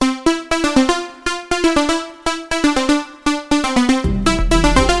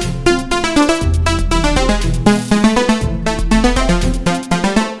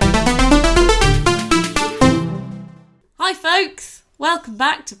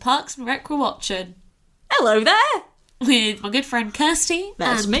Parks and Rec we're watching. Hello there. With my good friend Kirsty.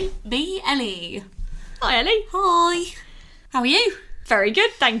 That's and me. Me, Ellie. Hi, Ellie. Hi. How are you? Very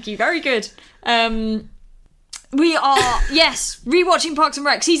good, thank you. Very good. We are, yes, rewatching Parks and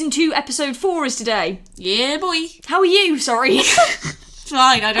Rec. Season 2, Episode 4 is today. Yeah, boy. How are you? Sorry. It's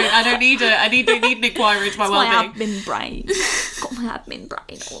fine. I need an inquiry into my My well-being. admin brain. Got my admin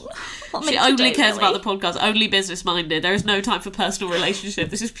brain on. What am I She meant to only do, cares Ellie? about the podcast, only business-minded. There is no time for personal relationship.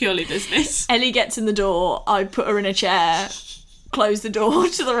 This is purely business. Ellie gets in the door, I put her in a chair, close the door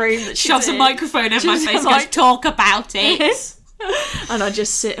to the room that she's Shoves a in. microphone in my She's face and like- goes, talk about it. And I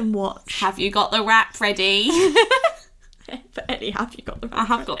just sit and watch. Have you got the rap ready? But Ellie, have you got the I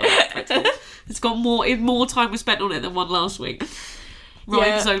have got the rap ready. It's got more time was spent on it than one last week. Rhyme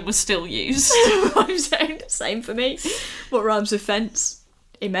Yeah. zone was still used. Rhyme zone, same for me. What rhymes with fence?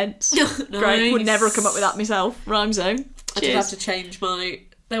 Immense. Great, would Nice. never have come up with that myself. Rhyme zone. I did have to change my...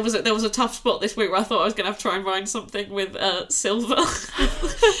 There was a tough spot this week where I thought I was going to have to try and rhyme something with silver.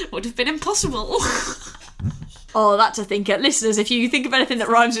 Would have been impossible. Oh, that's a thinker. Listeners, if you think of anything that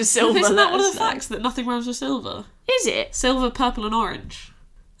rhymes with silver, Isn't let that one of us the know. facts that nothing rhymes with silver? Is it? Silver, purple and orange.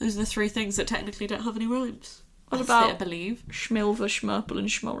 Those are the three things that technically don't have any rhymes. What That's about- it, I believe? Schmilver, schmurple and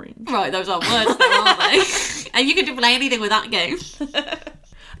schmorange. Right, those are words though, aren't they? And you can play anything with that game.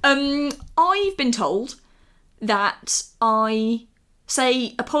 I've been told that I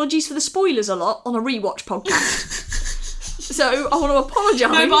say apologies for the spoilers a lot on a rewatch podcast. So I want to apologise.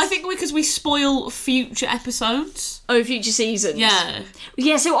 No, but I think because we spoil future episodes. Oh, future seasons. Yeah.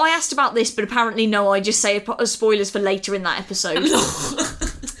 Yeah, so I asked about this, but apparently no, I just say spoilers for later in that episode.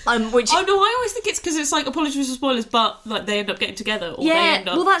 Which Oh no, I always think it's because it's like apologies for spoilers, but like they end up getting together, or they yeah, end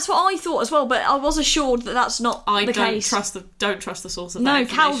up. well that's what I thought as well, but I was assured that that's not I the don't case. trust the source of that No,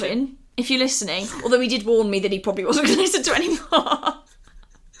 information. Calvin, if you're listening, although he did warn me that he probably wasn't going to listen to anymore.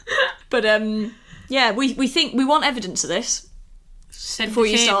 But yeah, we want evidence of this Send before it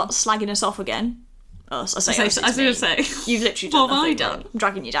you in. start slagging us off again. Us, I say us, I it's was me. going to say. You've literally What done have I nothing done? wrong. I'm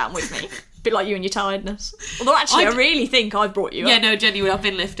dragging you down with me. A bit like you and your tiredness. Although actually, I really think I've brought you Yeah, up. no, genuinely, I've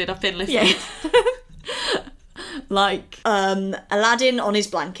been lifted. Yeah. Like Aladdin on his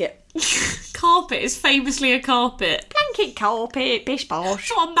blanket. Carpet is famously a carpet. Blanket carpet, bish bosh.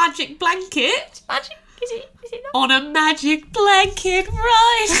 It's not a magic blanket. Magic, is it not? On a magic blanket,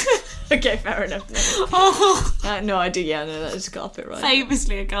 right? Okay, fair enough. No, Oh, no I do, yeah, no, that is a carpet, right?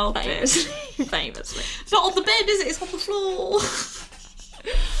 famously a carpet. Famously. It's not on the bed, is it? It's on the floor.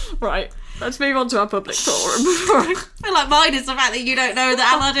 Right, let's move on to our public forum before I... I feel like mine is the fact that you don't know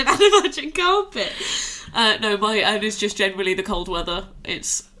that Aladdin had a magic carpet. No, my own is just generally the cold weather.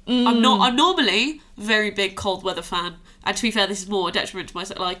 It's I'm normally a very big cold weather fan. And to be fair, this is more a detriment to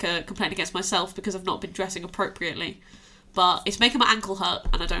myself, like a complaint against myself because I've not been dressing appropriately. But it's making my ankle hurt,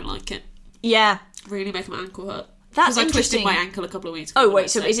 and I don't like it. Yeah. Really making my ankle hurt. That's Because I twisted interesting. my ankle a couple of weeks ago. Oh, wait,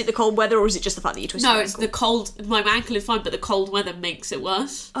 so is it the cold weather or is it just the fact that you twisted No, your it's ankle? the cold. My ankle is fine, but the cold weather makes it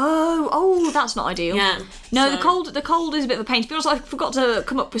worse. Oh, that's not ideal. Yeah. No, so- the cold is a bit of a pain. To be honest, I forgot to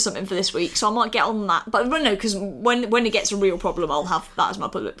come up with something for this week, so I might get on that. But no, because when it gets a real problem, I'll have that as my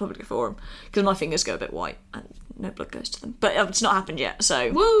public forum. Because my fingers go a bit white and no blood goes to them. But it's not happened yet,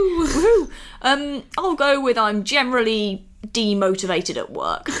 so... Woo! Woohoo! I'll go with I'm generally demotivated at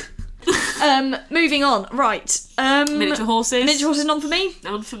work. Moving on. Right. Miniature horses. Miniature horses on for me?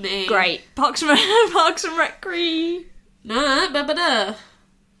 None for me. Great. Parks and Rec. Nah, ba-ba-da.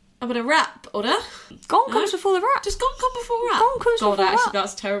 I'm gonna rap, order. Gone comes before the rap. Just gone come before rap. Gone comes God, before actually, rap.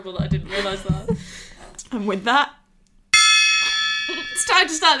 that's terrible that I didn't realise that. And with that... It's time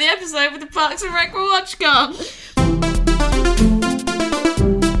to start the episode with the Parks and Rec watch gun.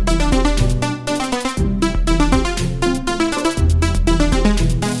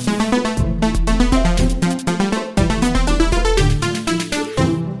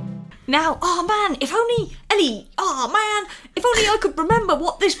 Now, oh man, if only Ellie, if only I could remember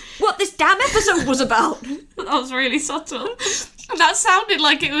what this damn episode was about. That was really subtle. And that sounded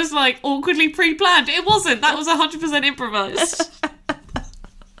like it was like awkwardly pre-planned. It wasn't. That was 100% improvised.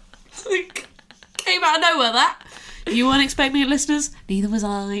 Like, came out of nowhere, that. You weren't expecting it, listeners? Neither was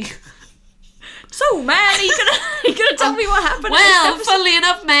I. So man, are you gonna tell me what happened? Well, in this funnily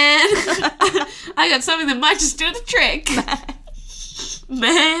enough, man, I got something that might just do the trick.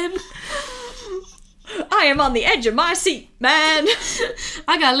 Man. I am on the edge of my seat, man.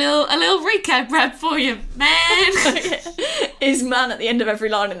 I got a little recap rap for you, man. Is man at the end of every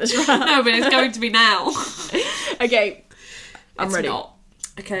line in this rap? No, but it's going to be now. Okay, I'm It's ready. not.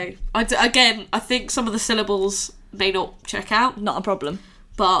 Okay. Again, I think some of the syllables may not check out, Not a problem.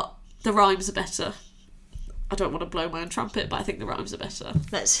 but the rhymes are better. I don't want to blow my own trumpet, but I think the rhymes are better.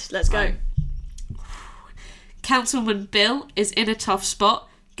 Let's go. Right. Councilman Bill is in a tough spot,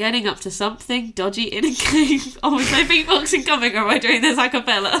 getting up to something dodgy in a cave. Oh, is there beatboxing coming, or am I doing this a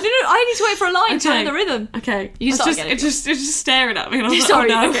cappella? No, I need to wait for a line to learn the rhythm. Okay. You start again. It's just staring at me. And I was Sorry,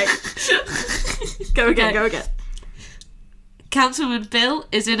 like, oh, no. okay. Go again. Councilman Bill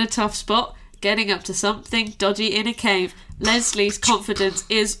is in a tough spot, getting up to something dodgy in a cave. Leslie's confidence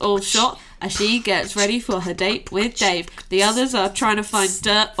is all shot as she gets ready for her date with Dave. The others are trying to find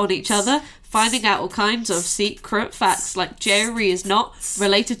dirt on each other, finding out all kinds of secret facts, like Jerry is not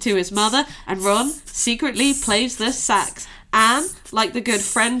related to his mother, and Ron secretly plays the sax. Anne, like the good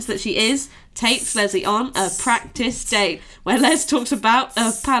friend that she is, takes Leslie on a practice date, where Les talks about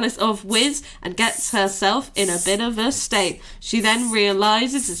a palace of whiz and gets herself in a bit of a state. She then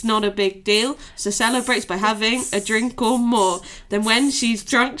realises it's not a big deal, so celebrates by having a drink or more. Then when she's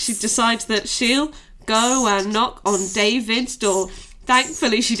drunk, she decides that she'll go and knock on David's door.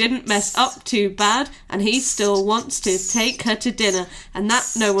 Thankfully, she didn't mess up too bad, and he still wants to take her to dinner. And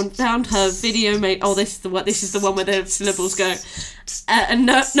that no one found her video made. Oh, this is the one where the syllables go. And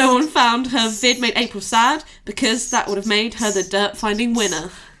no one found her vid made April sad, because that would have made her the dirt finding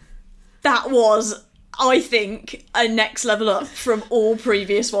winner. That was, I think, a next level up from all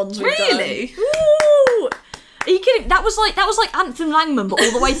previous ones we've done. Really? Woo! Are you kidding? That was like Anthem Langman, but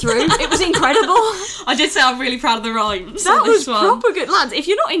all the way through. It was incredible. I did say I'm really proud of the rhymes. That was proper good. Lads, if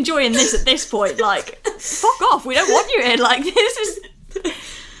you're not enjoying this at this point, like, fuck off. We don't want you here. Like, this is...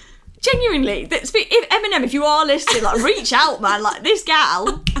 Genuinely, if Eminem, if you are listening, like, reach out, man. Like, this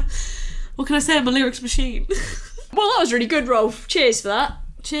gal... What can I say? I'm a lyrics machine. Well, that was really good, Rolf. Cheers for that.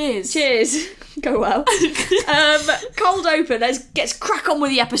 Cheers. Go well. Cold open. Let's crack on with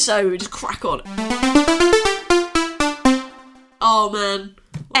the episode. Just crack on. Oh, man.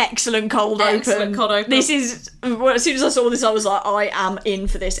 Excellent cold open. This is... Well, as soon as I saw this, I was like, I am in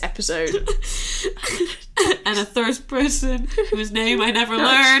for this episode. And a third person whose name I never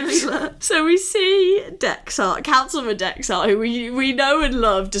learned. So we see Dexart, Councilman Dexart, who we know and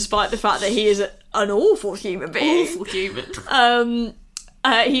love, despite the fact that he is an awful human being. Awful human.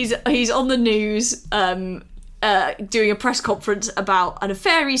 He's on the news doing a press conference about an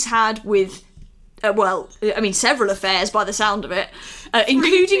affair he's had with... several affairs by the sound of it,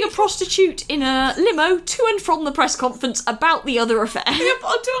 including a prostitute in a limo to and from the press conference about the other affair. On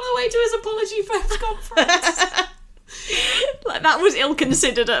the way to his apology press conference. Like, that was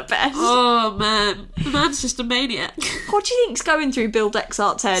ill-considered at best. Oh, man. The man's just a maniac. What do you think's going through Bill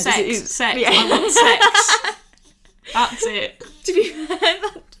Dexart's head? Sex. Yeah. I want sex. That's it. To be fair,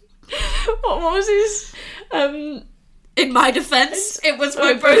 what was his... In my defence, it was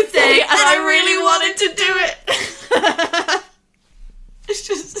my birthday and I really wanted to do it. It's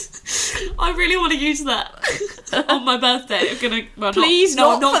just, I really want to use that on my birthday. I'm gonna, please,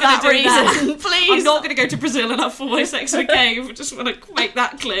 I'm not for that reason. Please, I'm not going to go to Brazil and have full-on sex in a cave. I just want to make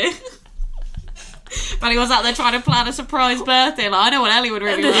that clear. But he was out there trying to plan a surprise birthday. Like, I know what Ellie would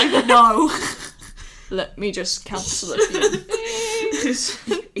really like. No. Let me just cancel it.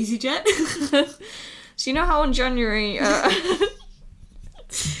 EasyJet. So you know how on January... why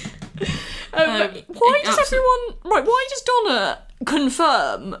does Donna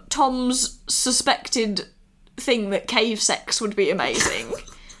confirm Tom's suspected thing that cave sex would be amazing?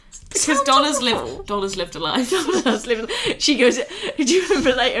 Because Donna's lived a life. She goes, do you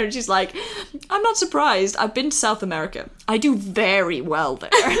remember later? And she's like, I'm not surprised. I've been to South America. I do very well there.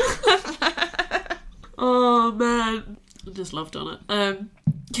 Oh, man. I just love Donna.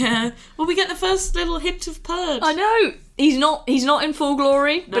 Yeah. Well, we get the first little hint of Purge. I know. He's not in full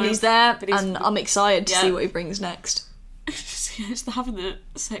glory, but he's there, and I'm excited to see what he brings next. It's having the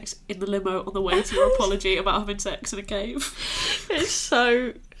sex in the limo on the way to your apology about having sex in a cave. It's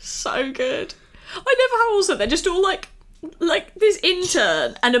so good. I love how also they're just all like this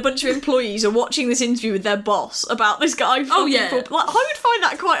intern and a bunch of employees are watching this interview with their boss about this guy. Oh yeah. I would find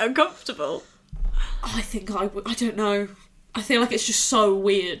that quite uncomfortable. I think I would. I don't know. I feel like it's just so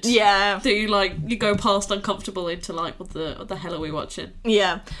weird. Yeah. That you go past uncomfortable into like, what the hell are we watching?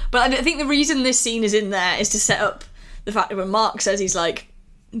 Yeah. But I think the reason this scene is in there is to set up the fact that when Mark says he's like,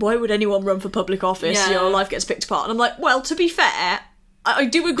 why would anyone run for public office? Yeah. Your life gets picked apart. And I'm like, well, to be fair, I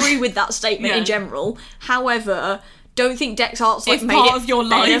do agree with that statement in general. However, don't think Dexart's like made part of your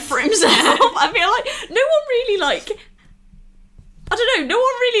life for himself. Yeah. I feel like no one really I don't know, no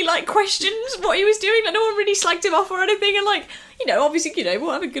one really questions what he was doing. Like, no one really slagged him off or anything. And obviously,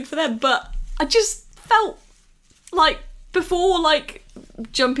 whatever, good for them. But I just felt like before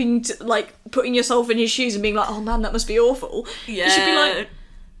jumping to putting yourself in his shoes and being like, oh man, that must be awful. Yeah. You should be like,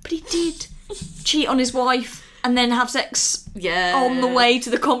 but he did cheat on his wife and then have sex Yeah. on the way to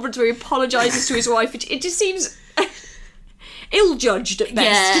the conference where he apologises to his wife. It just seems ill-judged at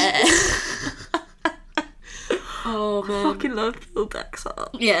best. Yeah. Oh, man. I fucking love Bill Dexter.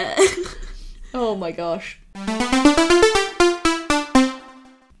 Yeah. Oh my gosh.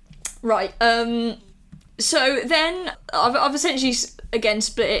 Right, so then I've essentially again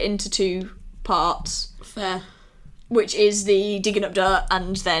split it into two parts, Fair. which is the digging up dirt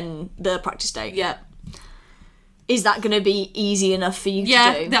and then the practice day. Yeah. Is that going to be easy enough for you to do?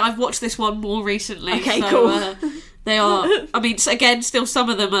 Yeah, I've watched this one more recently. Okay, so, cool. They are, I mean, again, still some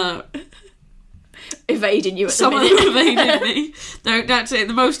of them are... Evading you at Some the of minute. them evaded me. No, that's it.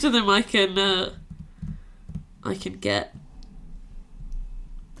 The most of them I can get.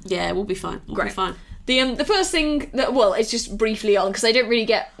 Yeah, we'll be fine. We'll be Great. fine. The first thing that, well, it's just briefly on, because they don't really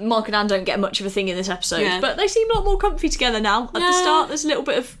get, Mark and Anne don't get much of a thing in this episode, Yeah. but they seem a lot more comfy together now. At the Yeah. start, there's a little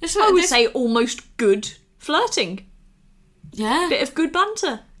bit of, It's I like would this- say, almost good flirting. Yeah. Bit of good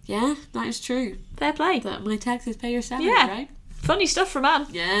banter. Yeah, that is true. Fair play. That my taxes pay your salary, Yeah. right? Funny stuff from Anne.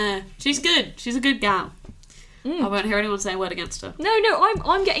 Yeah. She's good. She's a good gal. I won't hear anyone say a word against her. No,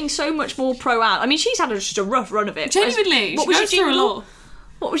 I'm getting so much more pro Anne. I mean, she's had just a rough run of it. Genuinely, What she was your goes through a jingle? lot.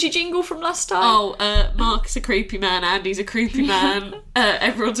 What was your jingle from last time? Oh, Mark's a creepy man, Andy's a creepy man,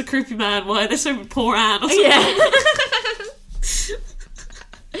 everyone's a creepy man, why are they so poor Anne or something? Yeah.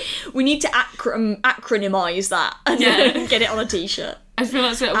 We need to acronymise that and Yeah. get it on a t-shirt. I feel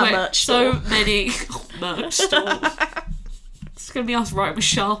like merch so store. many merch store. It's gonna be us writing with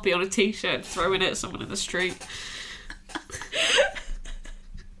Sharpie on a t-shirt and throwing it at someone in the street.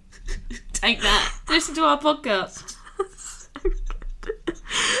 Take that. Listen to our podcast.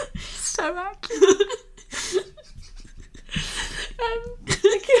 So accurate.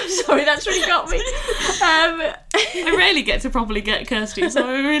 Sorry, that's really got me. I rarely get to properly get Kirsty, so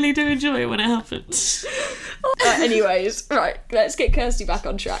I really do enjoy it when it happens. Anyways, right, let's get Kirsty back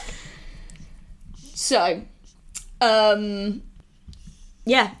on track. So,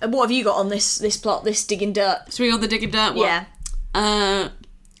 yeah, what have you got on this plot, this digging dirt? So we on the digging dirt one. Yeah.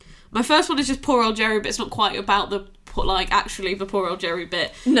 My first one is just poor old Jerry, but it's not quite about the actually the poor old Jerry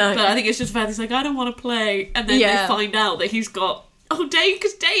bit. No. But I think it's just about he's like, I don't want to play, and then Yeah. they find out that he's got Dave,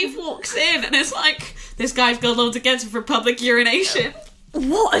 because Dave walks in and it's like, this guy's got loads against him for public urination.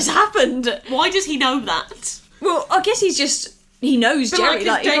 What has happened? Why does he know that? Well, I guess he knows But Jerry.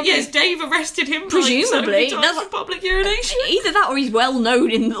 like, he probably- yes, Dave arrested him Presumably, so many times that's- for public urination. Either that or he's well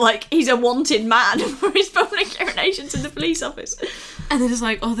known in, like, he's a wanted man for his public urinations in the police office. And then it's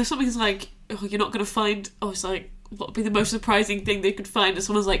like, there's something that's like, you're not going to find, it's like, what would be the most surprising thing they could find? And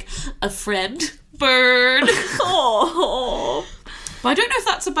someone's like, a friend. Burn. Oh, But I don't know if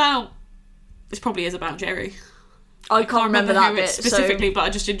that's about, this probably is about Jerry. I can't remember that who bit it's specifically, but I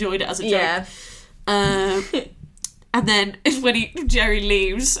just enjoyed it as a joke. Yeah. And then it's when Jerry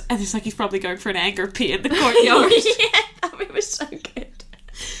leaves, and it's like he's probably going for an anger pee in the courtyard. Yeah, that bit was so good.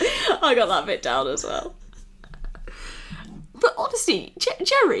 I got that bit down as well. But honestly,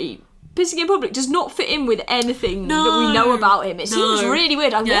 Jerry pissing in public does not fit in with anything that we know about him. It seems really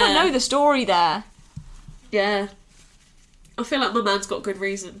weird. I want to know the story there. Yeah. I feel like my man's got good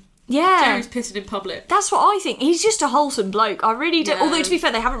reason. Yeah. Jerry's pissing in public. That's what I think. He's just a wholesome bloke. I really do. Yeah. Although, to be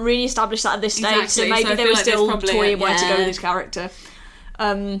fair, they haven't really established that at this stage, so Exactly, maybe so I they feel were like there's still probably toying where to go with yeah. his character.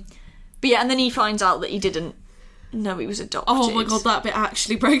 But yeah, and then he finds out that he didn't know he was adopted. Oh my god, that bit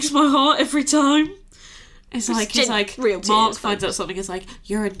actually breaks my heart every time. It's like real Mark tears, finds out something. It's like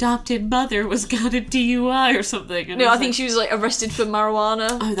your adopted mother was got a DUI or something. And No, it's I think she was like arrested for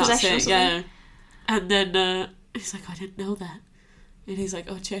marijuana that's possession or it. something. Yeah. And then he's like, I didn't know that. And he's like,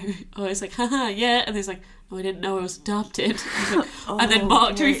 Jerry. He's like, haha, yeah. And he's like, I didn't know I was adopted. He's like, and then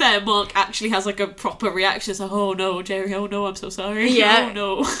Mark, to be fair, Mark actually has like a proper reaction. It's like, oh no, Jerry, oh no, I'm so sorry. Yeah. Oh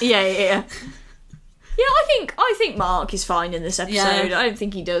no. Yeah. Yeah, I think Mark is fine in this episode. Yeah. I don't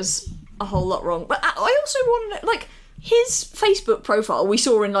think he does a whole lot wrong. But I also want to know, like, his Facebook profile we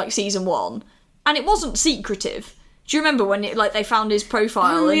saw in like season 1, and it wasn't secretive. Do you remember when they found his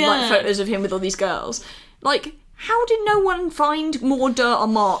profile and like photos of him with all these girls? Like, how did no one find more dirt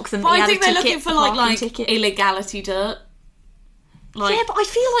on Mark than But he I had think a they're ticket, looking for a like parking ticket? illegality dirt. Like, Yeah, but I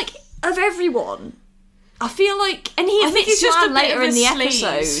feel like of everyone, I feel like, and he I think admits he's to just a Anne bit later of in a the sleaze.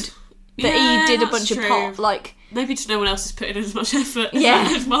 episode that Yeah, he did a that's bunch true. of pop, like. maybe just no one else is putting in as much effort Yeah.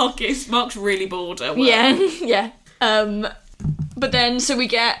 as Mark is. Mark's really bored at work. Yeah. But then so we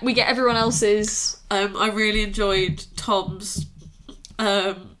get everyone else's I really enjoyed Tom's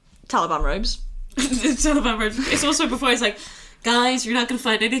Taliban robes. It's also before he's like, guys, you're not going to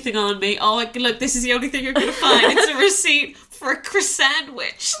find anything on me. Look, this is the only thing you're going to find. It's a receipt for a croissant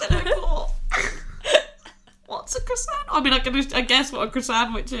sandwich that I bought. What What's a croissant? I mean, I guess what a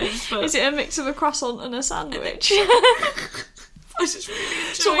croissant is, but Is it a mix of a croissant and a sandwich? I just really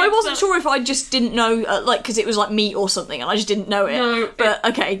enjoyed So I wasn't that. sure if I just didn't know, because it was like meat or something, and I just didn't know it. No, but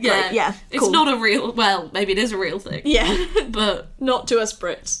okay, great, yeah, It's cool. not a real. Well, maybe it is a real thing. Yeah, But not to us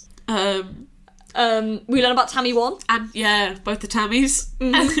Brits. We learn about Tammy 1. and yeah, both the Tammys,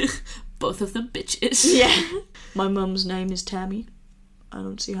 both of them bitches. Yeah. My mum's name is Tammy. I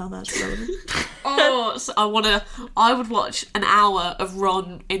don't see how that's relevant. Oh, so I would watch an hour of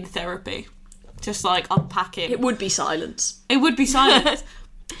Ron in therapy, just like unpacking. It would be silence. It would be silent,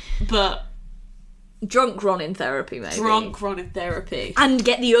 but Drunk Ron in therapy, maybe. drunk Ron in therapy. And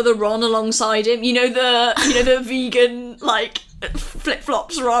get the other Ron alongside him. You know the vegan, like,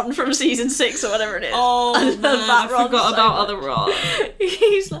 flip-flops Ron from season 6 or whatever it is. Oh, I love man, that I Ron forgot so about much. other Ron.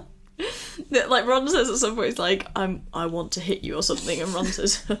 He's like Ron says at some point, he's like, I want to hit you or something, and Ron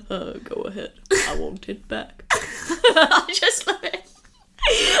says, go ahead, I won't hit back. I just love it.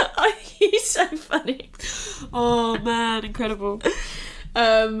 He's so funny. Oh man, incredible.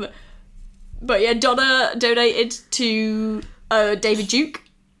 But yeah, Donna donated to David Duke,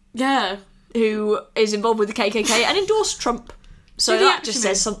 Yeah. who is involved with the KKK and endorsed Trump. So Did he that just actually?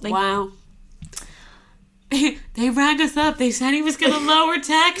 says something. Wow. They rang us up. They said he was going to lower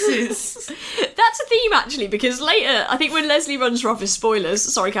taxes. That's a theme, actually, because later, I think when Leslie runs for office, spoilers,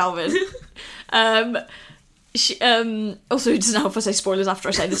 sorry, Calvin. She, also, it doesn't help if I say spoilers after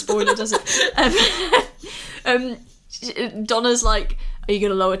I say the spoiler, does it? Donna's like, are you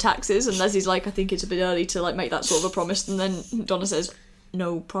going to lower taxes? And Leslie's like, I think it's a bit early to like make that sort of a promise. And then Donna says,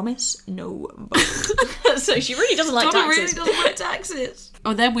 no promise, no vote. So she really doesn't like Donna taxes. really doesn't like taxes.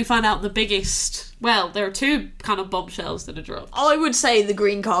 And then we find out the biggest. Well, there are two kind of bombshells that are dropped. I would say the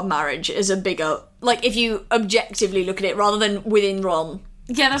green card marriage is a bigger, like, if you objectively look at it, rather than within Ron.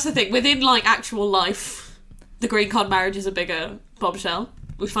 Yeah, that's the thing. Within like actual life, the green card marriage is a bigger bombshell.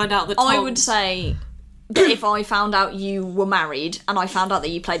 We find out that I Tom- would say that if I found out you were married and I found out that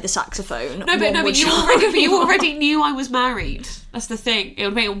you played the saxophone, No, but you already knew I was married. That's the thing. It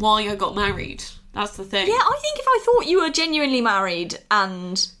would make why I got married. That's the thing. Yeah, I think if I thought you were genuinely married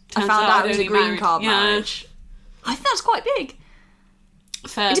and I Turns found out out I'd it was a only green married- card yeah. marriage, I think that's quite big.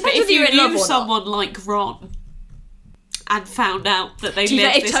 Fair. It depends but if whether you're you in love knew or not. someone like Ron and found out that they To be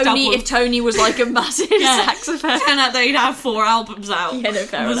fair, lived this double... if Tony was like a massive Yeah. saxophone. Found out they'd have 4 albums out. Yeah, no,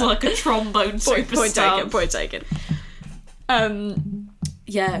 fair was enough. like a trombone Point superstar. taken.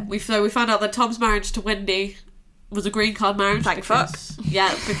 Yeah, we found out that Tom's marriage to Wendy was a green card marriage. Thank because,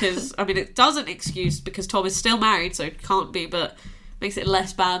 Yeah, because, I mean, it doesn't excuse because Tom is still married, so it can't be, but makes it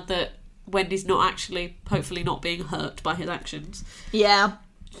less bad that Wendy's not actually, hopefully not being hurt by his actions. Yeah.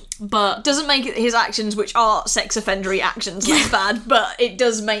 But Doesn't make his actions, which are sex offendery actions, less bad, but it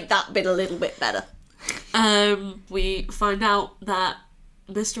does make that bit a little bit better. we find out that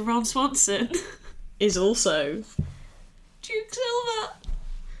Mr. Ron Swanson, Is also, Duke Silver,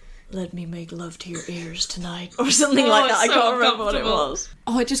 let me make love to your ears tonight, or something like that. I it's so can't remember what it uncomfortable. was.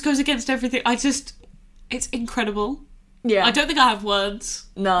 Oh, it just goes against everything. It's incredible. Yeah. I don't think I have words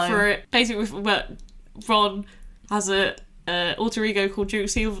No. for it. Basically, Ron has a alter ego called Duke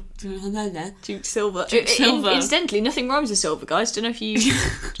Silver. Duke Silver. Duke Silver. Incidentally, nothing rhymes with silver, guys. Don't know if you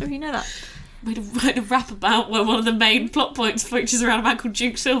know that. Made a rap about where one of the main plot points features around a man called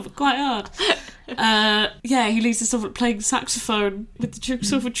Duke Silver. Quite hard. Yeah, he leads himself at playing saxophone with the Duke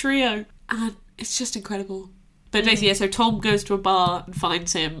Silver trio, and it's just incredible. But basically, yeah, so Tom goes to a bar and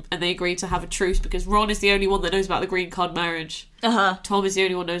finds him, and they agree to have a truce because Ron is the only one that knows about the green card marriage. Uh-huh. Tom is the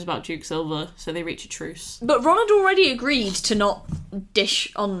only one who knows about Duke Silver, so they reach a truce. But Ron had already agreed to not dish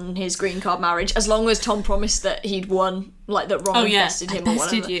on his green card marriage as long as Tom promised that he'd won, like that Ron invested him or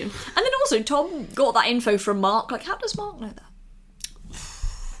bested whatever. you. And then also Tom got that info from Mark. Like, how does Mark know that?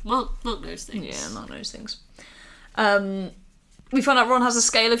 Mark knows things. Yeah, Mark knows things. We find out Ron has a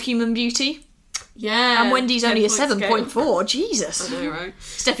scale of human beauty. Yeah. And Wendy's only a 10-point 7.4. Jesus. I know, right?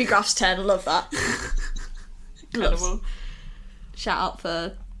 Steffi Graf's 10. Love that. Incredible. Shout out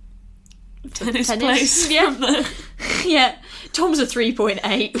for Tennis place. Yeah. From the... Yeah. Tom's a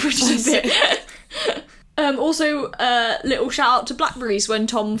 3.8, which is a bit... Also, little shout out to Blackberries when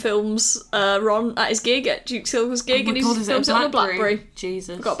Tom films Ron at his gig, at Duke Silver's gig, and he films it on a Blackberry.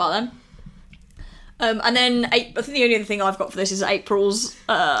 Jesus. Forgot about them. And then I think the only other thing I've got for this is April's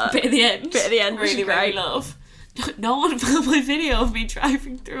Bit at the end. which Really, is great. really love. No one found my video of me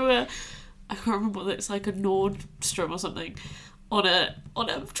driving through I can't remember what it's like, a Nordstrom or something, on a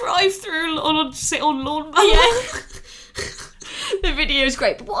drive-through on lawnmower. Yeah. The video's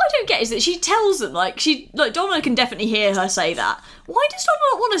great, but what I don't get is that she tells them, like, Donna can definitely hear her say that. Why does Donna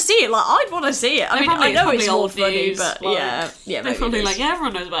not want to see it? Like, I'd want to see it. I mean, I know it's more funny, news, but like, yeah, they're probably like, yeah,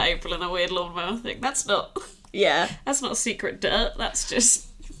 everyone knows about April and a weird lawnmower thing. That's not secret dirt. That's just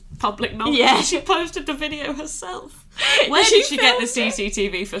public knowledge. Yeah. She posted the video herself. Where did she get the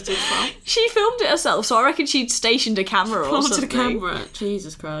CCTV footage from? She filmed it herself, so I reckon she'd stationed a camera or something. Planted a camera.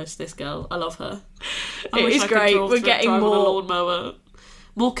 Jesus Christ, this girl. I love her. It is great. We're getting more... more... a lawnmower.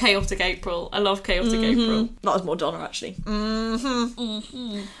 More chaotic April. I love chaotic April. That was more Donna, actually. But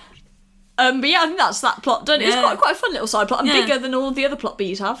yeah, I think that's that plot done. It's quite a fun little side plot, and bigger than all the other plot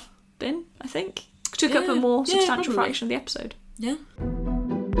Bs have been, I think. Took up a more substantial fraction of the episode. Yeah.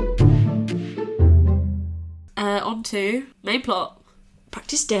 On to main plot.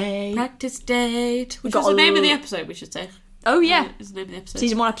 Practice day. Practice date. Which was the name of the episode, we should say. Oh, yeah. Is the name of the episode.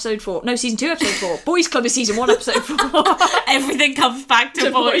 Season 1, episode 4. No, Season 2, episode 4. Boys Club is Season 1, episode 4. Everything comes back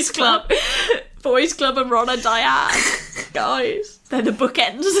to Boys Club. Boys Club and Ron and Diane. Guys, they're the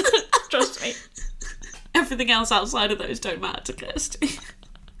bookends. Trust me. Everything else outside of those don't matter to Kirsty.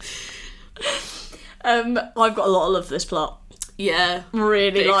 I've got a lot of love for this plot. Yeah.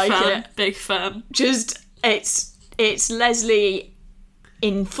 Really like it. Big fan. Just, it's Leslie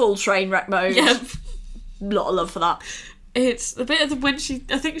in full train wreck mode. Yeah. Lot of love for that. It's a bit of when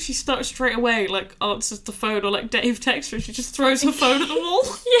I think she starts straight away, like, answers the phone, or like Dave texts her, and she just throws her phone at the wall.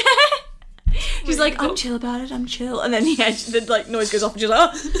 Yeah. She's like, I'm chill about it, I'm chill. And then, the like, noise goes off, and she's like,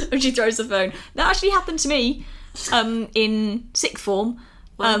 oh, and she throws the phone. That actually happened to me in sixth form.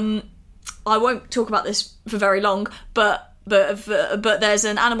 I won't talk about this for very long, but there's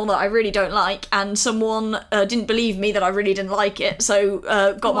an animal that I really don't like, and someone didn't believe me that I really didn't like it, so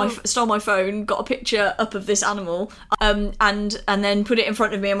stole my phone, got a picture up of this animal, and then put it in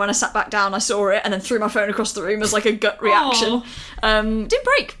front of me, and when I sat back down I saw it, and then threw my phone across the room as like a gut reaction. Didn't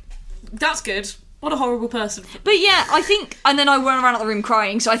break. That's good. What a horrible person. But yeah, I think, and then I went around the room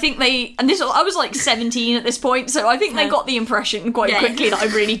crying, so I think I was like 17 at this point, so I think they got the impression quite quickly that I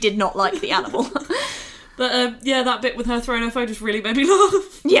really did not like the animal. But that bit with her throwing her phone just really made me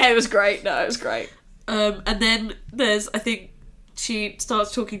laugh. Yeah, it was great. No, it was great. And then I think she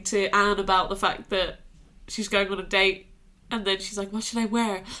starts talking to Anne about the fact that she's going on a date, and then she's like, what should I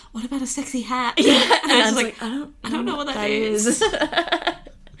wear? What about a sexy hat? Yeah. And Anne's like, I don't know what that is.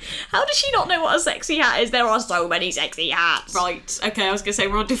 How does she not know what a sexy hat is? There are so many sexy hats. Right, okay, I was going to say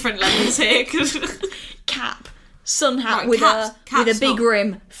we're on different levels here. Cap, sun hat with a big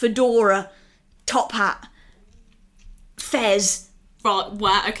rim, fedora, top hat, fez. Right,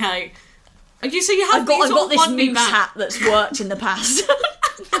 wow, okay. So you have I've got this moose hat that's worked in the past.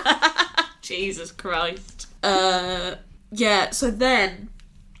 Jesus Christ. So then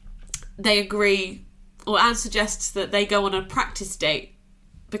they agree, or Anne suggests that they go on a practice date,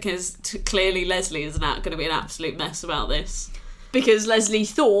 because clearly Leslie is going to be an absolute mess about this. Because Leslie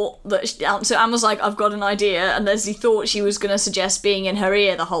thought that... So Anne was like, I've got an idea, and Leslie thought she was going to suggest being in her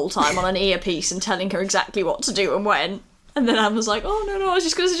ear the whole time on an earpiece and telling her exactly what to do and when. And then Anne was like, oh, no, I was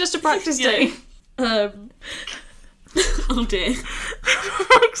just going to suggest a practice day. Oh, dear.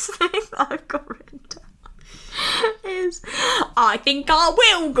 The next thing that I've got written down is, I think I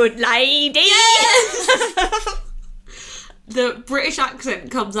will, good lady. Yes! The British accent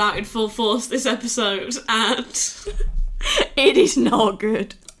comes out in full force this episode, and... it is not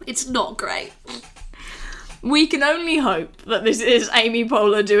good. It's not great. We can only hope that this is Amy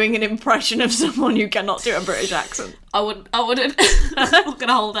Poehler doing an impression of someone who cannot do a British accent. I wouldn't. I'm not going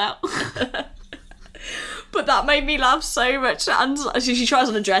to hold out. But that made me laugh so much. Anne's, she tries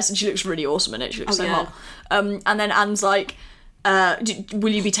on a dress and she looks really awesome in it. She looks hot. And then Anne's like,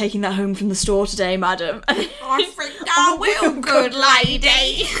 will you be taking that home from the store today, madam? I think I will, good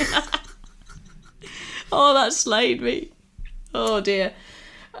lady. Oh, that slayed me. Oh, dear.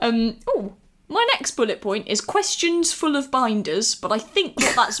 My next bullet point is questions full of binders, but I think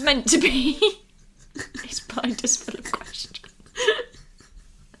what that's meant to be is binders full of questions.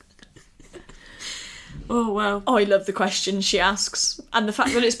 Oh, wow. Oh, I love the questions she asks. And the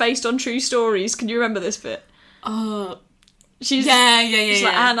fact that it's based on true stories. Can you remember this bit? She's like,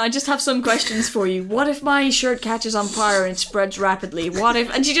 Anne, I just have some questions for you. What if my shirt catches on fire and spreads rapidly? What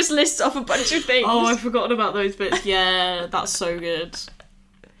if... And she just lists off a bunch of things. Oh, I've forgotten about those bits. Yeah, that's so good.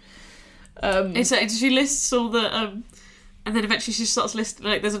 She lists all the... and then eventually she starts listing...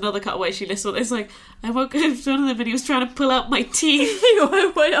 Like, there's another cutaway she lists all... It's like, I woke up in one of them and he was trying to pull out my teeth.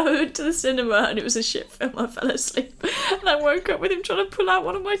 I went to the cinema and it was a shit film. I fell asleep. And I woke up with him trying to pull out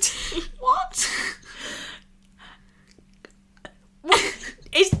one of my teeth. What?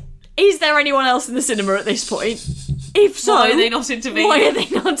 Is there anyone else in the cinema at this point? If so, why are they not intervening? Why are they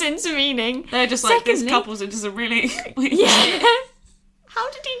not intervening? They're just like, this Secondly- couple's into some really... Yeah. How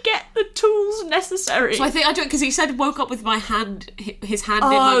did he get the tools necessary? So I don't, because he said woke up with my hand, his hand in Oh,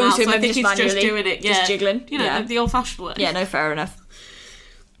 my mouth, so so I maybe think he's just just manually, doing it, just jiggling, You know, yeah. the old-fashioned way. Yeah, no, fair enough.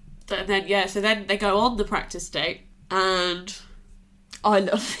 And then, so then they go on the practice date, and... I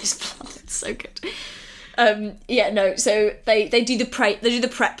love this plot. It's so good. So they do the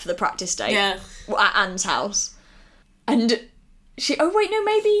prep for the practice date. Yeah. At Anne's house. And so I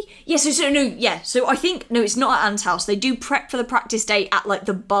think it's not at Anne's house. They do prep for the practice date at like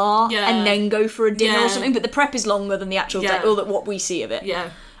the bar and then go for a dinner or something, but the prep is longer than the actual date, or what we see of it.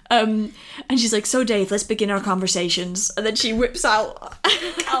 Yeah. And she's like, so Dave, let's begin our conversations. And then she whips out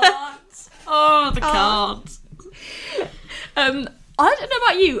Cards. Oh, the cards. I don't know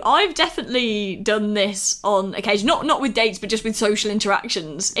about you. I've definitely done this on occasion, not with dates, but just with social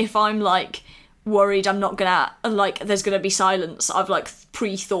interactions. If I'm like worried I'm not gonna there's gonna be silence, I've like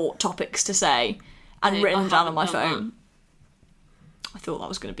pre-thought topics to say and written down on my phone. I thought that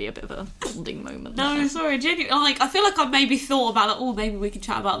was going to be a bit of a bonding moment. No, sorry, genuinely. I feel like I've maybe thought about maybe we can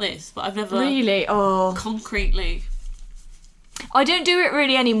chat about this, but I've never really concretely. I don't do it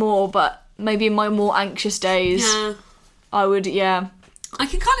really anymore, but maybe in my more anxious days, I would. Yeah, I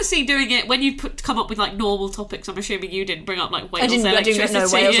can kind of see doing it when you come up with like normal topics. I'm assuming you didn't bring up like Wales electricity. I didn't know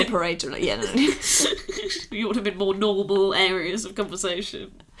Wales or parade. No. You would have been more normal areas of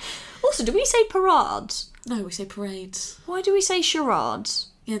conversation. Also, do we say parades? No, we say parades. Why do we say charades?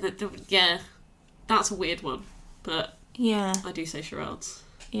 Yeah, that's a weird one, but yeah, I do say charades.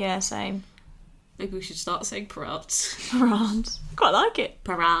 Yeah, same. Maybe we should start saying parades. Parades. Quite like it.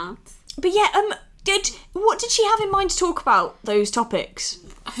 Parades. But yeah, what did she have in mind to talk about those topics?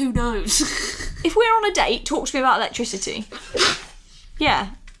 Who knows? If we're on a date, talk to me about electricity.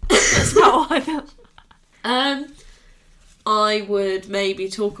 Yeah, that's about what I felt. I would maybe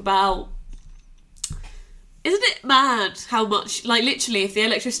talk about... Isn't it mad how much, like literally, if the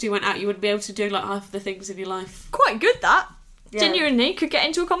electricity went out, you wouldn't be able to do like half the things in your life? Quite good, that. Yeah. Genuinely could get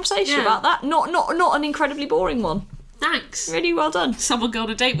into a conversation about that. Not an incredibly boring one. Thanks. Really well done. Someone go on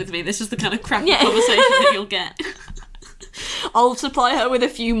a date with me. This is the kind of crappy conversation that you'll get. I'll supply her with a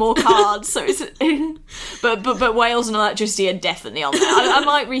few more cards. So it's, but Wales and electricity are definitely on there. I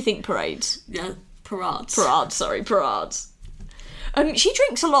might rethink parades. Yeah, parades. Parades. She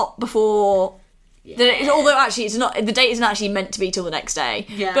drinks a lot before. Yeah. Although actually, it's not. The date isn't actually meant to be till the next day.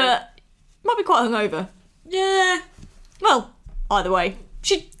 Yeah. But might be quite hungover. Yeah. Well, either way,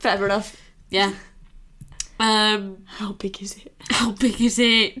 fair enough. Yeah. How big is it? How big is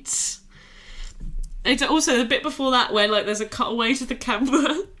it? It's also the bit before that where like there's a cutaway to the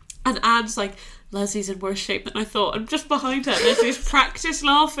camera and Anne's like, Leslie's in worse shape than I thought, and just behind her Leslie's practice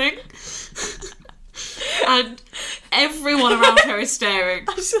laughing. And everyone around her is staring.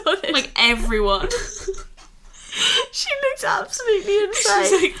 I saw this. Like everyone. She looks absolutely insane.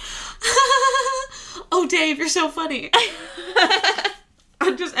 She's like, oh Dave, you're so funny.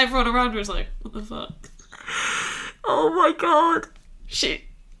 And just everyone around her is like, what the fuck? Oh my god.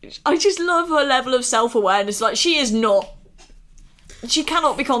 I just love her level of self-awareness. Like, she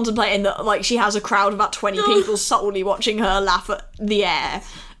cannot be contemplating that, like, she has a crowd of about 20 people solely watching her laugh at the air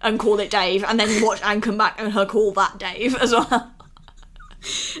and call it Dave, and then watch Anne come back and her call that Dave as well.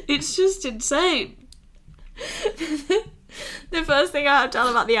 It's just insane. The first thing I have to tell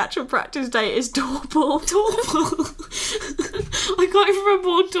about the actual practice date is Dorple. I can't even remember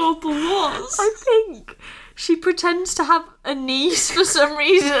what Dorple was. I think she pretends to have a niece for some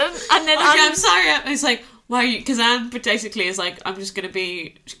reason, and then I'm sorry. It's like, why are you? Because Anne basically is like, I'm just gonna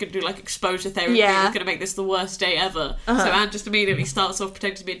do like exposure therapy. Yeah. I'm gonna make this the worst day ever. So Anne just immediately starts off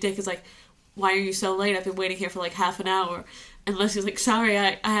pretending to be a dick. Is like, why are you so late? I've been waiting here for like half an hour. And Leslie's like, sorry,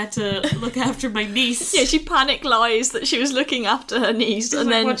 I had to look after my niece. Yeah, she panic lies that she was looking after her niece, and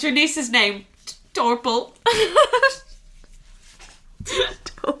like, then what's your niece's name? Dorple.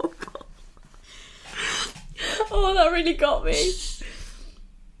 Dorple. Oh, that really got me.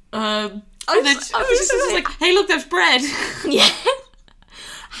 And then she's like, hey, look, there's bread. Yeah.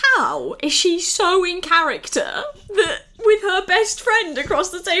 How is she so in character that with her best friend across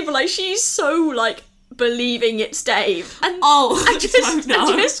the table, like, she's so like believing it's Dave, and I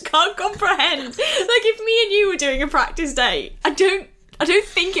just can't comprehend. Like, if me and you were doing a practice date, I don't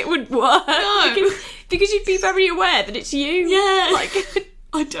think it would work. No. Because you'd be very aware that it's you. Yeah. Like,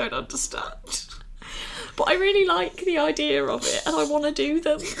 I don't understand. But I really like the idea of it, and I want to do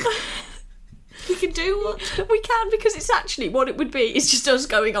them. We can do what? We can, because it's actually what it would be. It's just us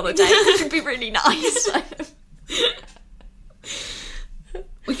going on a date, which would be really nice.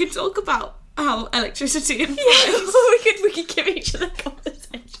 We could talk about how electricity and we could give each other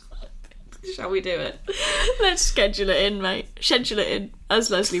conversation. Shall we do it? Let's schedule it in, mate. Schedule it in, as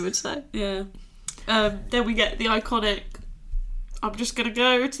Leslie would say. Yeah. Then we get the iconic. I'm just gonna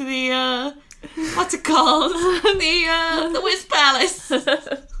go to the what's it called? The Wiz Palace.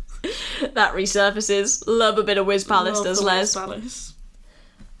 That resurfaces. Love a bit of Wiz Palace, Love does the Les? Wiz Palace.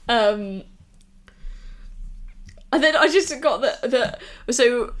 And then I just got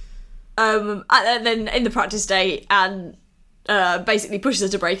and then in the practice day, and basically pushes her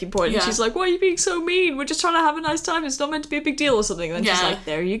to breaking point, and she's like, "Why are you being so mean? We're just trying to have a nice time. It's not meant to be a big deal or something." And then she's like,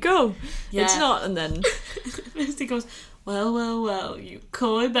 "There you go. Yeah. It's not." And then Misty goes, well, you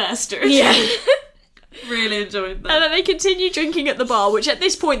coy bastard. Yeah. Really enjoyed that. And then they continue drinking at the bar, which at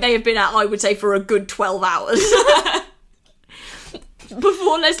this point they have been at, I would say, for a good 12 hours.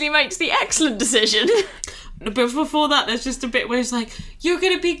 Before Leslie makes the excellent decision. But before that, there's just a bit where it's like, you're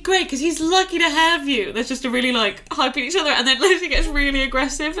going to be great because he's lucky to have you. There's just a really, like, hyping each other. And then Leslie gets really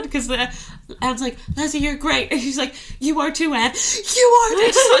aggressive because Anne's like, Leslie, you're great. And she's like, you are too, Anne. You are too.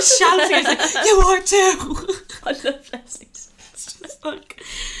 She starts shouting. It's like, you are too. I love Leslie. It's just like...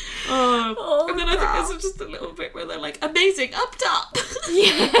 and then I think there's just a little bit where they're like, amazing, up top.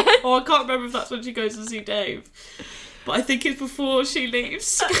 Yeah. Or I can't remember if that's when she goes to see Dave. But I think it's before she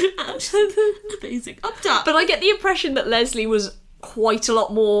leaves. Amazing, up top. But I get the impression that Leslie was quite a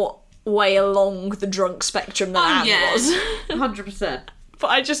lot more way along the drunk spectrum than Anne was. 100%. But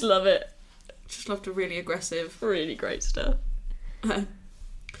I just love it. Just loved a really aggressive. Really great stuff. And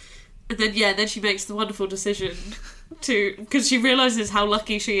then she makes the wonderful decision because she realises how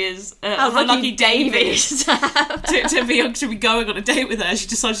lucky she is, how lucky Dave is to be going on a date with her. She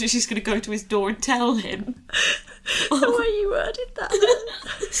decides that she's going to go to his door and tell him. The way you worded that.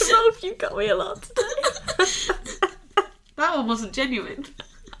 Rolf, you got me a lot today. That one wasn't genuine.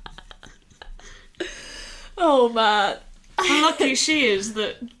 Oh man. How lucky she is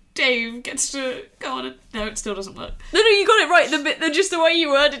that Dave gets to go on a... No, it still doesn't work. No, you got it right. Just the way you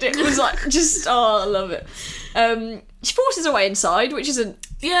worded it was like, I love it. She forces her way inside, which isn't...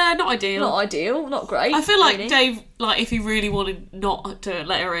 Yeah, not ideal. Not great. I feel like really. Dave, like, if he really wanted not to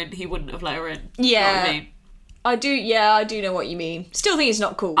let her in, he wouldn't have let her in. Yeah. You know what I mean? I do know what you mean. Still think it's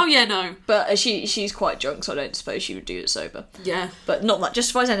not cool. Oh, yeah, no. But she's quite drunk, so I don't suppose she would do it sober. Yeah. But not that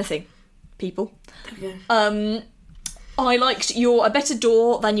justifies anything, people. Yeah. I liked you're a better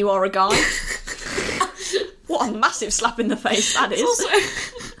door than you are a guy. What a massive slap in the face that is. Also...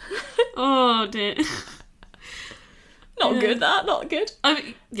 Oh, dear. Not good, that. Not good. I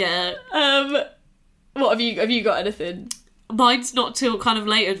mean, yeah. What have you got anything? Mine's not till kind of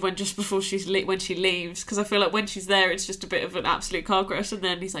later when she leaves, because I feel like when she's there it's just a bit of an absolute car crash, and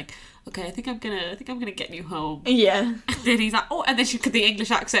then he's like, okay, I think I'm gonna get you home. Yeah. And then he's like, oh, and then the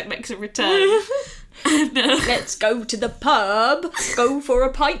English accent makes a return. And, let's go to the pub, go for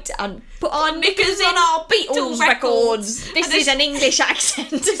a pint, and put our knickers on our Beatles records. This is an English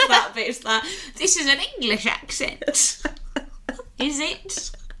accent. It's that bit. It's that. This is an English accent. Is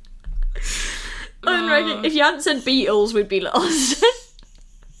it? I reckon if you hadn't said Beatles, we'd be lost.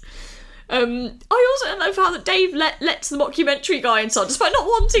 I also love how that Dave lets the mockumentary guy inside, despite not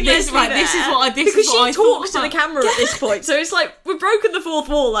wanting this. Right, there. This is what she talks to the camera at this point, so it's like we've broken the fourth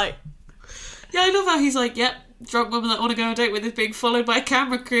wall. Like, yeah, I love how he's like, yep, drunk woman that want to go on a date with is being followed by a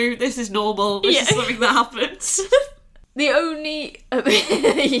camera crew. This is normal. This is something that happens. The only...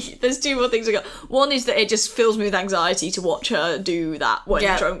 There's two more things I got. One is that it just fills me with anxiety to watch her do that when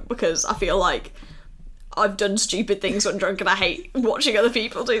drunk, because I feel like I've done stupid things when drunk and I hate watching other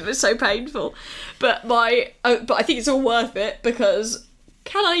people do them. It's so painful. But I think it's all worth it, because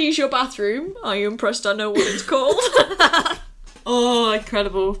can I use your bathroom? Are you impressed I know what it's called? Oh,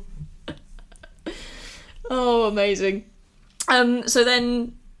 incredible. Oh, amazing. So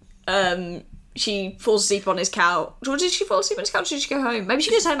then... she falls asleep on his couch. Or did she fall asleep on his couch or did she go home? Maybe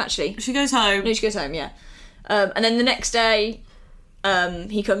she goes home, actually. She goes home. No, she goes home, yeah. And then the next day,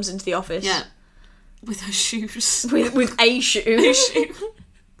 he comes into the office. Yeah. With her shoes. With a shoe.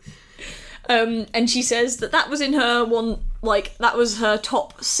 And she says that was in her that was her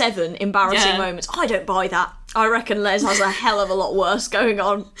top 7 embarrassing moments. I don't buy that. I reckon Les has a hell of a lot worse going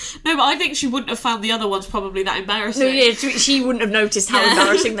on. No, but I think she wouldn't have found the other ones probably that embarrassing. No, yeah, she wouldn't have noticed how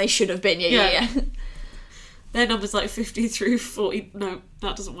embarrassing they should have been. Yeah. Their number's like 50 through 40. No,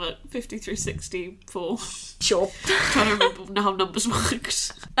 that doesn't work. 50 through 64. Sure. I'm trying to remember how numbers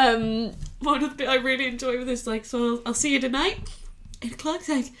works. One of the bit I really enjoy with this, like, so I'll see you tonight. 8 o'clock.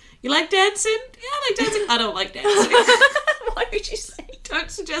 Like, you like dancing? Yeah, I like dancing. I don't like dancing. Why would you say? Don't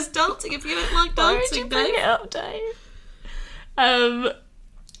suggest dancing if you don't like dancing. Why would you bring it up, Dave?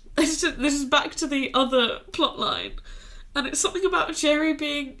 It's this is back to the other plot line, and it's something about Jerry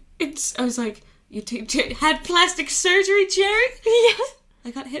being. I was like, you had plastic surgery, Jerry? Yeah.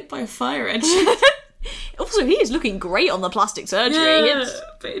 I got hit by a fire engine. Also, he is looking great on the plastic surgery. Yeah, It's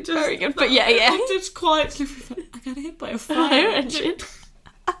but it just, very good. But yeah. It just quietly. I got hit by a fire engine.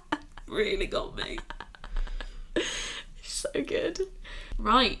 Really got me. So good.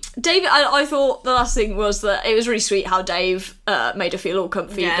 Right. Dave, I thought the last thing was that it was really sweet how Dave made her feel all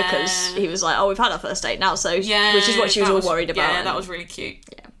comfy Yeah. because he was like, oh, we've had our first date now, so Yeah, which is what she was all worried about. Yeah, and- that was really cute.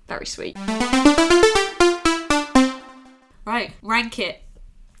 yeah, very sweet. Right, rank it.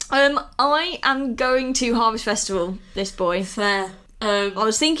 I am going to Harvest Festival, this boy. Fair. I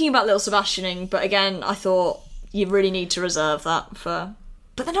was thinking about Little Sebastianing, but again, I thought you really need to reserve that for...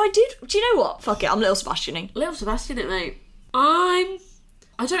 But then I did... Do you know what? Fuck it, I'm Little Sebastianing. Little Sebastian, it mate. I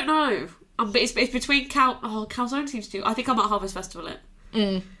don't know. It's between Calzone seems to. I think I'm at Harvest Festival.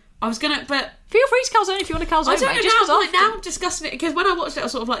 I was gonna, but Feel free to calzone if you want to calzone, I don't mate. know now. Just Now I'm discussing it because when I watched it, I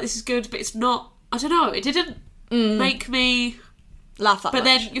was sort of like, "This is good," but it's not. I don't know. It didn't make me laugh that But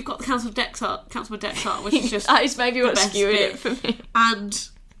much. then you've got the Councilman Dexart, which is just that is maybe what's best skewing bit. it for me. and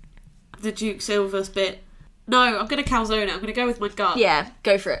the Duke Silvers bit. No, I'm gonna calzone it. I'm gonna go with my gut. Yeah,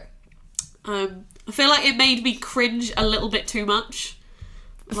 go for it. I feel like it made me cringe a little bit too much.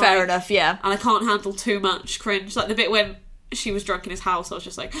 Fair Like, enough, yeah. And I can't handle too much cringe. Like the bit when she was drunk in his house, I was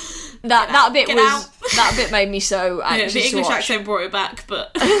just like, That bit get was out. that bit made me so yeah, anxious the English to watch. accent brought it back,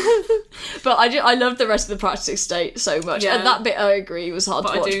 but But I loved the rest of the practice state so much. Yeah. And that bit I agree was hard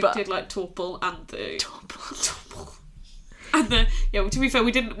but to I watch. did like Torpal and the Torpal. And the to be fair,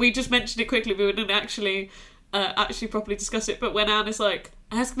 we just mentioned it quickly, but we didn't actually properly discuss it. But when Anne is like,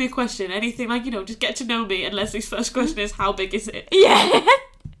 ask me a question, anything, like, just get to know me, and Leslie's first question is, how big is it? Yeah.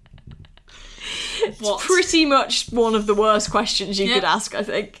 What? Pretty much one of the worst questions you Yeah. could ask, I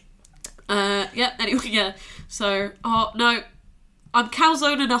think. Anyway, yeah. So, no, I'm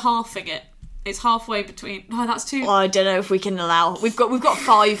calzone and a halfing it. It's halfway between. No, that's too. I don't know if we can allow. We've got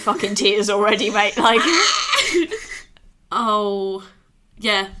 5 fucking tiers already, mate. Like, Oh,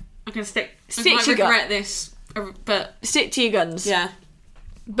 yeah. I'm gonna stick. Stick I might to your gut. regret this, but stick to your guns. yeah.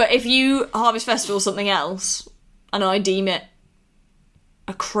 But if you Harvest Festival something else, and I deem it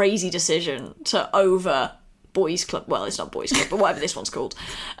a crazy decision to over Boys Club, well, it's not Boys Club, but whatever this one's called,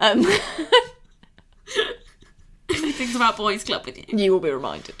 Things about Boys Club with you. you will be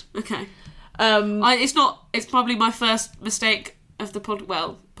reminded. Okay. Um, It's not. It's probably my first mistake of the pod.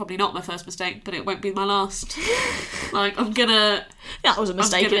 Well, probably not my first mistake, but it won't be my last. Like, I'm gonna. that was a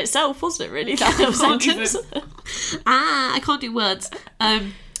mistake in gonna- itself, wasn't it? Really, that little can't sentence. I can't do words.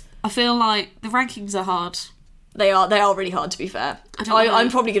 I feel like the rankings are hard. They are really hard, to be fair. I don't know. I'm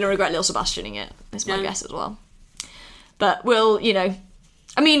probably going to regret Little Sebastianing it. Is my Yeah. guess as well. But we'll,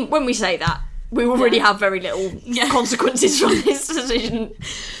 I mean, when we say that, we will really have very little Yeah. consequences from this decision.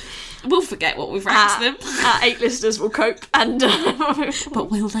 We'll forget what we've ranked them, Our 8 listeners will cope, and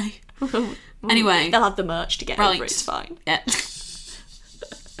but will they? Anyway, they'll have the merch to get Right. over it. It's fine. yeah.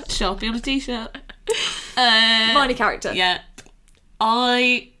 Sharpie on a t-shirt. Minor character. Yeah.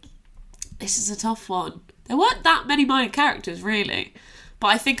 This is a tough one. There weren't that many minor characters, really. But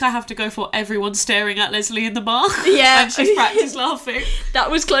I think I have to go for everyone staring at Leslie in the bar Yeah. when she's practiced laughing.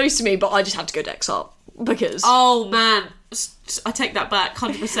 That was close to me, but I just had to go Dexart because Oh, man. I take that back.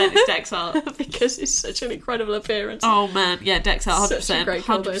 100% it's Dexart. because it's such an incredible appearance. Oh, man. Yeah, Dexart, 100%. Such a great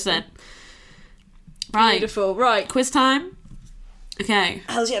cold 100%. Right. Beautiful. Right. Quiz time. Okay.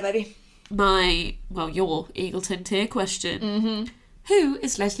 Hells yeah, baby. Your Eagleton tier question. Mm-hmm. Who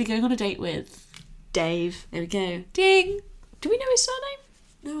is Leslie going on a date with? Dave. There we go. Ding. Do we know his surname?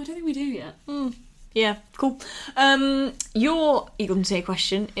 No, I don't think we do yet. Yeah, cool. Your Eagleton tier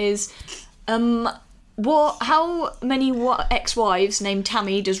question is, how many ex-wives named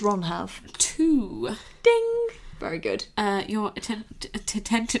Tammy does Ron have? 2. Ding. Very good. Your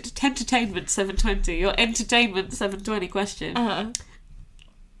entertainment 720. Your entertainment 720 question.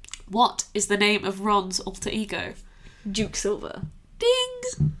 What is the name of Ron's alter ego? Duke Silver.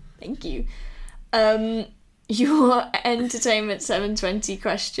 Ding. Thank you. Your entertainment 720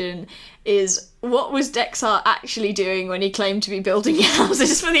 question is, what was Dexart actually doing when he claimed to be building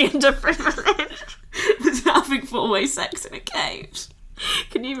houses for the underprivileged? Was having 4-way sex in a cave.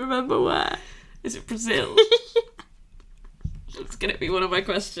 Can you remember where? Is it Brazil? It's gonna be one of my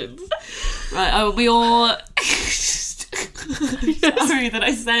questions. Right, we all. Sorry that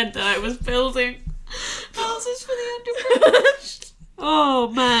I said that I was building houses for the underprivileged. Oh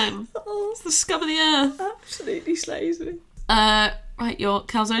man, it's the scum of the earth. Absolutely slays me. Right, your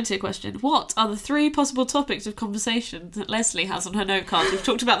calzone tier question. What are the 3 possible topics of conversation that Leslie has on her note card? We've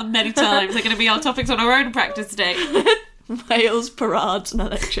talked about them many times. They're going to be our topics on our own practice today. Whales, parades, and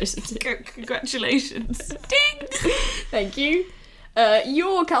electricity. Congratulations. Ding! Thank you.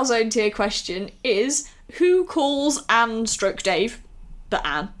 Your calzone tier question is: who calls Anne stroke Dave, but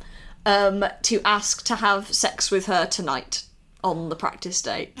Anne, to ask to have sex with her tonight on the practice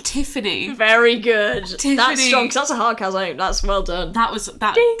date? Tiffany. Very good. Tiffany. That's strong, 'cause that's a hard calzone. That's well done.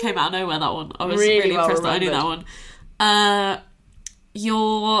 That Ding. came out of nowhere, that one. I was Really really well impressed that I knew that remembered. one.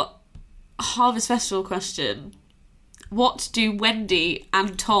 Your Harvest Festival question. What do Wendy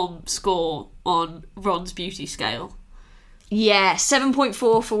and Tom score on Ron's beauty scale? Yeah,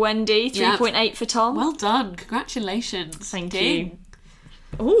 7.4 for Wendy, 3.8 for Tom. Well done. Congratulations. Thank Ding.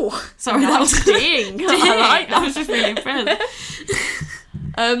 you. Ooh, Sorry, that was ding. Ding. I like that. I was just really impressed.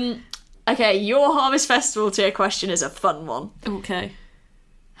 Okay, your Harvest Festival tier question is a fun one. Okay.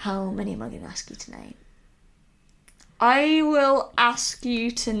 How many am I going to ask you to name? I will ask you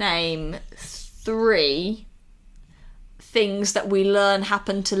to name 3 things that we learn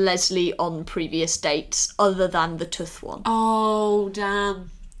happened to Leslie on previous dates, other than the tooth one. Oh,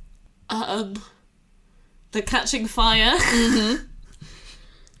 damn. The catching fire.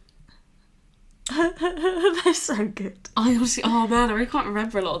 They're so good. I honestly, oh man, I really can't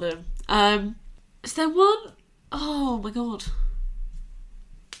remember a lot of them. Is there one? Oh my god.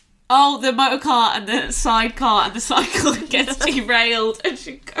 Oh, the motor car and the sidecar and the cycle gets derailed and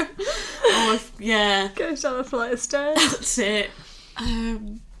she goes. Yeah. Goes down a flight of stairs. That's it. I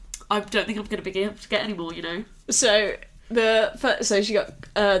don't think I'm going to be able to get any more, you know. So she got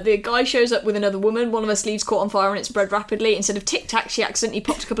the guy shows up with another woman. One of her sleeves caught on fire and it spread rapidly. Instead of Tic Tac, she accidentally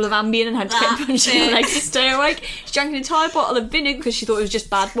popped a couple of Ambien and had to get punched in the leg to stay awake. She drank an entire bottle of vinegar because she thought it was just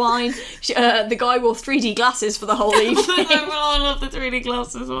bad wine. The guy wore 3D glasses for the whole evening. I love the 3D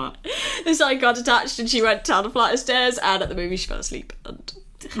glasses one. The side got detached and she went down a flight of stairs. And at the movie, she fell asleep and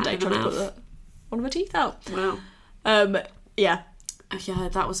they tried to put one of her teeth out. Wow. Yeah. Yeah,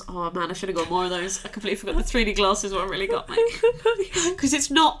 that was... Oh, man, I should have got more of those. I completely forgot the 3D glasses what really got me. Because it's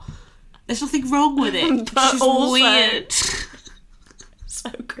not... There's nothing wrong with it. It's But just also- weird. So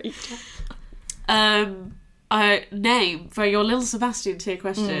creepy. Name, for your Little Sebastian tier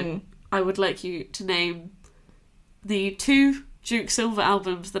question, I would like you to name the 2 Duke Silver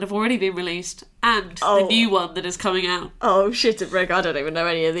albums that have already been released and the new one that is coming out. Oh, shit, Rick, I don't even know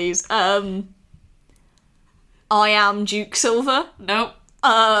any of these. I Am Duke Silver. Nope.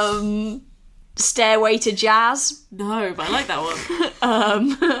 Stairway to Jazz. No, but I like that one.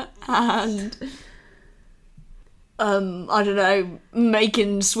 And I don't know,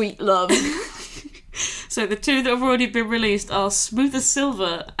 Making Sweet Love. So the 2 that have already been released are Smooth as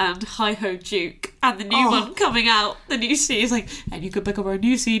Silver and Hi Ho Duke. And the new one coming out, the new CD is like, and you can pick up our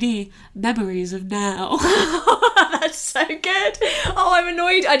new CD, Memories of Now. That's so good. Oh, I'm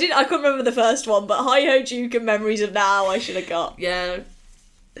annoyed. I couldn't remember the first one, but Hi Ho Duke and Memories of Now I should have got. Yeah.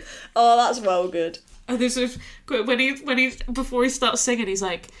 Oh, that's well good. And this is when he before he starts singing, he's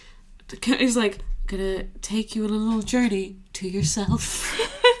like, gonna take you on a little journey to yourself.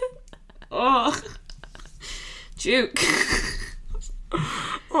 Oh, Duke.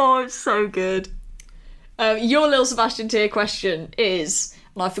 Oh, it's so good. Your Little Sebastian tier question is,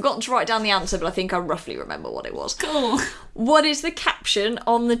 and I've forgotten to write down the answer, but I think I roughly remember what it was. Cool. What is the caption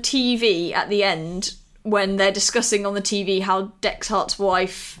on the TV at the end when they're discussing on the TV how Dexhart's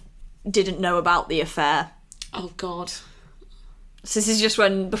wife didn't know about the affair? Oh God. So this is just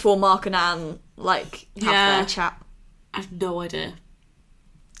before Mark and Anne have their chat. I have no idea.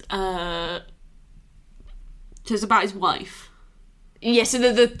 So it's about his wife. Yeah,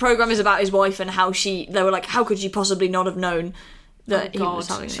 so the programme is about his wife and how they were like, how could you possibly not have known that he was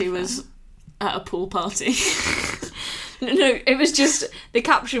having an she affair? was at a pool party. No, it was just, the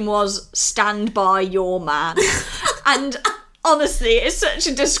caption was, stand by your man. And honestly, it's such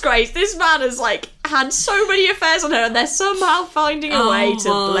a disgrace. This man has had so many affairs on her and they're somehow finding a way to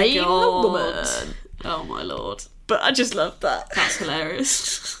blame the woman. Oh my lord. But I just love that. That's hilarious.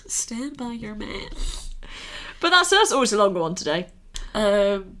 Stand by your man. But that's always a longer one today.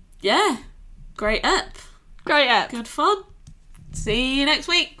 Yeah. Great ep. Great ep. Good fun. See you next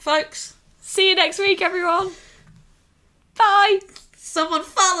week, folks. See you next week, everyone. Bye. Someone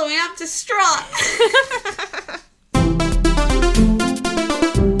follow me, I'm distraught.